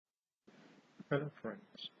Hello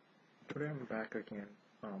friends, today I'm back again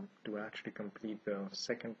to actually complete the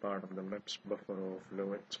second part of the MIPS buffer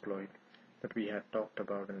overflow exploit that we had talked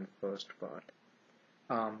about in the first part.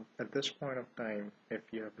 At this point of time, if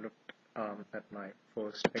you have looked at my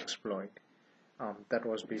first exploit, that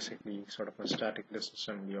was basically sort of a static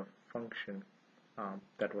disassembly of a function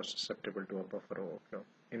that was susceptible to a buffer overflow.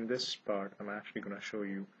 In this part, I'm actually going to show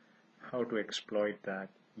you how to exploit that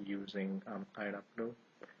using overflow,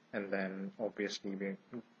 and then obviously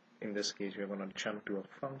in this case we're going to jump to a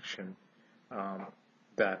function um,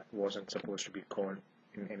 that wasn't supposed to be called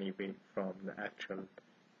in any way from the actual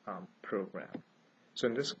program. So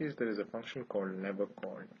in this case there is a function called never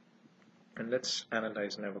called, and let's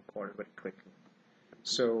analyze never called very quickly.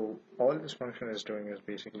 So all this function is doing is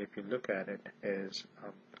basically, if you look at it, is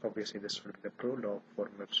obviously this will be the prologue for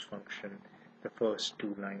MIPS function. The first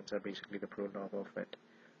two lines are basically the prologue of it.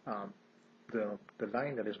 Um, the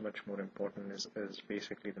line that is much more important is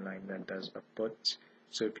basically the line that does a puts.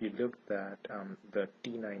 So if you look at the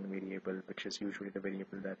T9 variable, which is usually the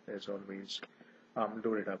variable that is always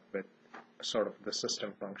loaded up with sort of the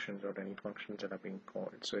system functions or any functions that are being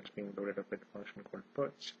called. So it's being loaded up with a function called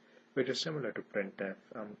puts, which is similar to printf.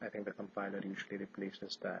 I think the compiler usually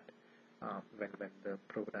replaces that when the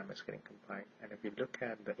program is getting compiled. And if you look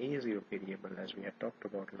at the A0 variable, as we had talked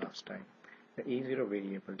about last time, the A0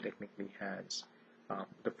 variable technically has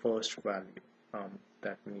the first value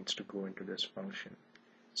that needs to go into this function.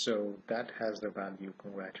 So that has the value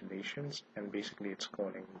congratulations, and basically it's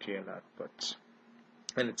calling JLR puts.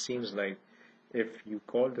 And it seems like if you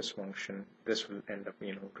call this function, this will end up,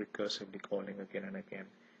 recursively calling again and again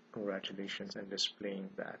congratulations and displaying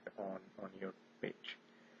that on your page.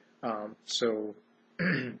 So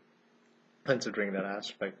considering that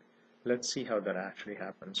aspect, let's see how that actually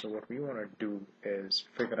happens. So what we want to do is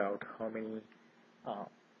figure out how many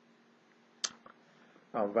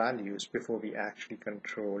values before we actually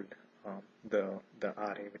control the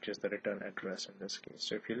array, which is the return address in this case.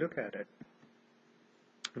 So if you look at it,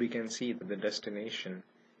 we can see that the destination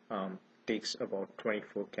takes about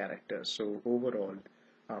 24 characters. So overall,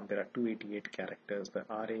 there are 288 characters. The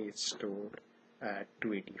array is stored at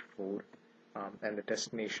 284, and the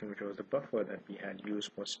destination, which was the buffer that we had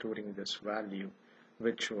used for storing this value,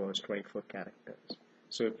 which was 24 characters.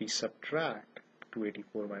 So if we subtract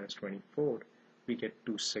 284 minus 24, we get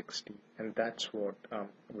 260, and that's what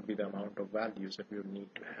would be the amount of values that we would need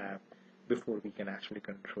to have before we can actually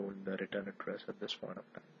control the return address at this point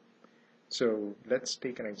of time. So let's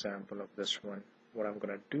take an example of this one. What I'm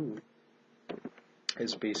going to do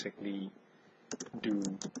is basically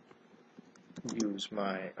use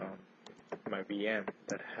my my VM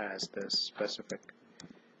that has this specific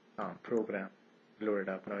program loaded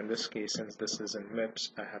up. Now in this case, since this is in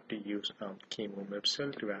MIPS, I have to use chemo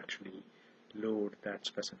mipsl to actually load that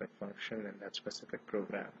specific function and that specific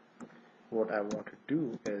program. What I want to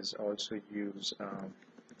do is also use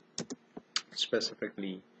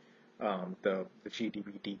specifically the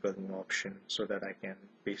GDB debugging option, so that I can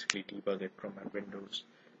basically debug it from my Windows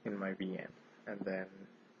in my VM. And then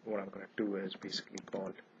what I'm going to do is basically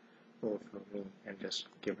call overflow me and just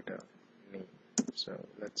give it a name. So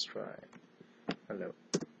let's try hello.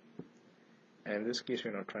 And in this case,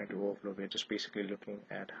 we're not trying to overflow, we're just basically looking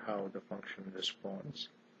at how the function responds.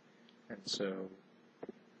 And so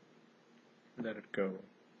let it go.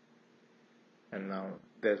 And now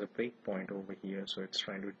there's a breakpoint over here, so it's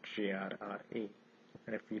trying to JRRA.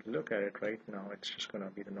 And if we look at it right now, it's just going to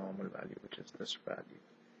be the normal value, which is this value.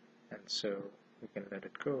 And so we can let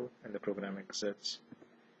it go, and the program exits,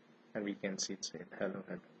 and we can see it saying hello,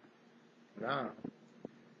 hello. Now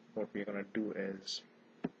what we're going to do is,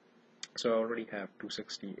 so I already have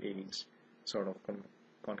 260 A's sort of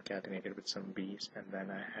concatenated with some B's, and then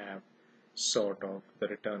I have sort of the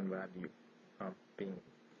return value being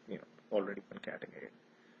already concatenated.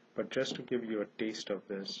 But just to give you a taste of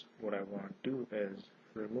this, what I want to do is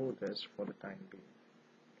remove this for the time being.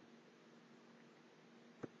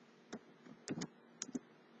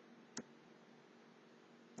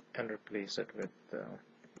 And replace it with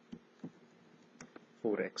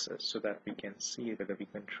 4x's, so that we can see whether we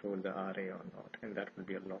control the array or not, and that will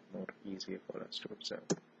be a lot more easier for us to observe.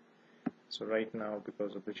 So right now,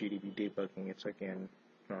 because of the GDB debugging, it's again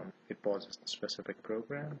it pauses the specific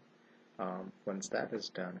program. Once that is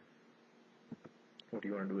done, what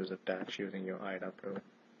you want to do is attach using your IWPRO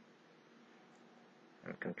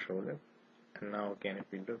and control it. And now again, if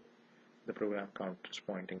we look, the program counter is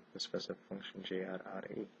pointing to the specific function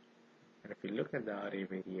JRRA. And if we look at the array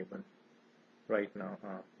variable, right now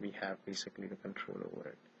we have basically the control over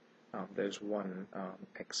it. There's one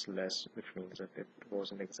x less, which means that it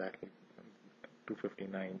wasn't exactly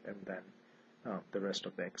 259 and then the rest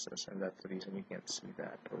of the excess, and that's the reason you can see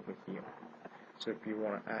that over here. So if you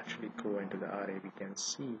want to actually go into the array, we can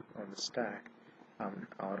see on the stack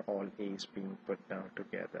are all A's being put down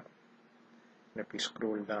together. And if we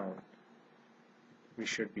scroll down, we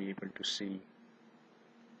should be able to see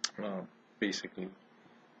basically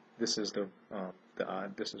this is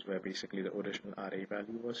this is where basically the original array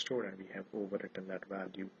value was stored, and we have overwritten that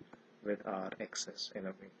value with our excess in a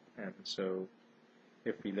way. And so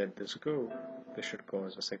if we let this go, this should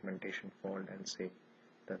cause a segmentation fault and say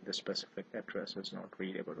that the specific address is not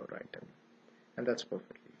readable or writable, and that's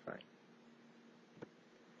perfectly fine.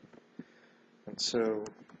 And so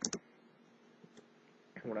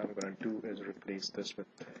what I'm going to do is replace this with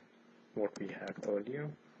what we had earlier,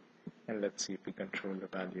 and let's see if we control the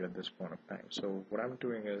value at this point of time. So what I'm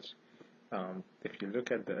doing is, if you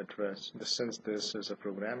look at the address, since this is a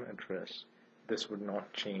program address, this would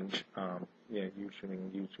not change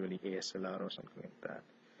usually ASLR or something like that.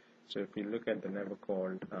 So if you look at the never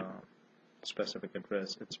called specific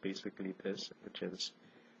address, it's basically this, which is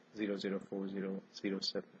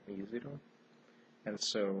 004007A0. And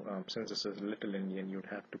so since this is Little Indian, you'd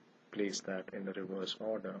have to place that in the reverse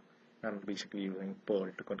order. I'm basically using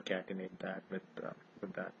Perl to concatenate that with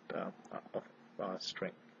that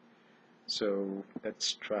string. So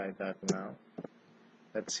let's try that now.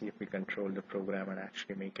 Let's see if we control the program and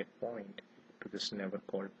actually make it point to this never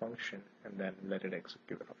called function, and then let it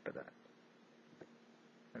execute after that.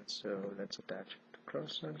 And so let's attach it to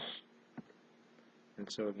process.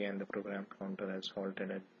 And so again, the program counter has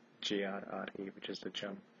halted at JRRA, which is the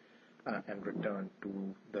jump, and return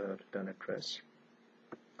to the return address.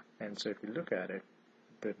 And so if you look at it,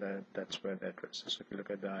 that's where the address is. So if you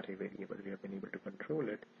look at the array variable, we have been able to control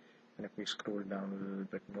it. And if we scroll down a little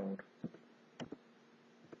bit more,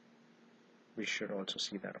 we should also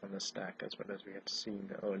see that on the stack as well as we had seen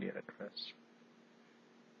the earlier address.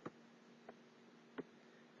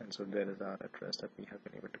 And so there is our address that we have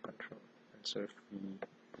been able to control. And so if we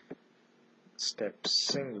step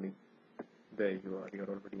singly, there you are, you're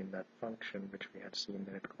already in that function which we had seen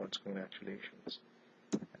that it calls congratulations.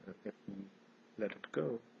 And if we let it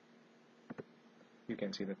go, you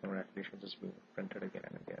can see the congratulations is being printed again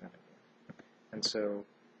and again and again. And so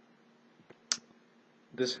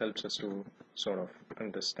this helps us to sort of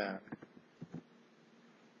understand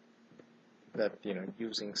that,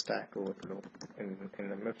 using Stack Overflow in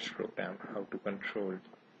the MIPS program, how to control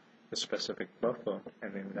the specific buffer,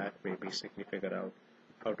 and in that way basically figure out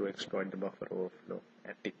how to exploit the buffer overflow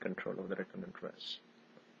and take control of the return address.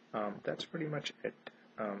 That's pretty much it.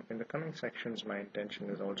 In the coming sections, my intention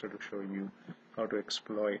is also to show you how to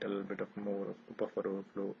exploit a little bit of more of buffer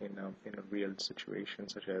overflow in a real situation,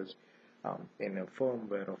 such as in a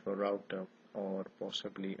firmware of a router or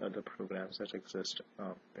possibly other programs that exist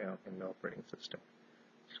in the operating system.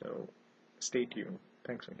 So stay tuned.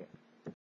 Thanks again.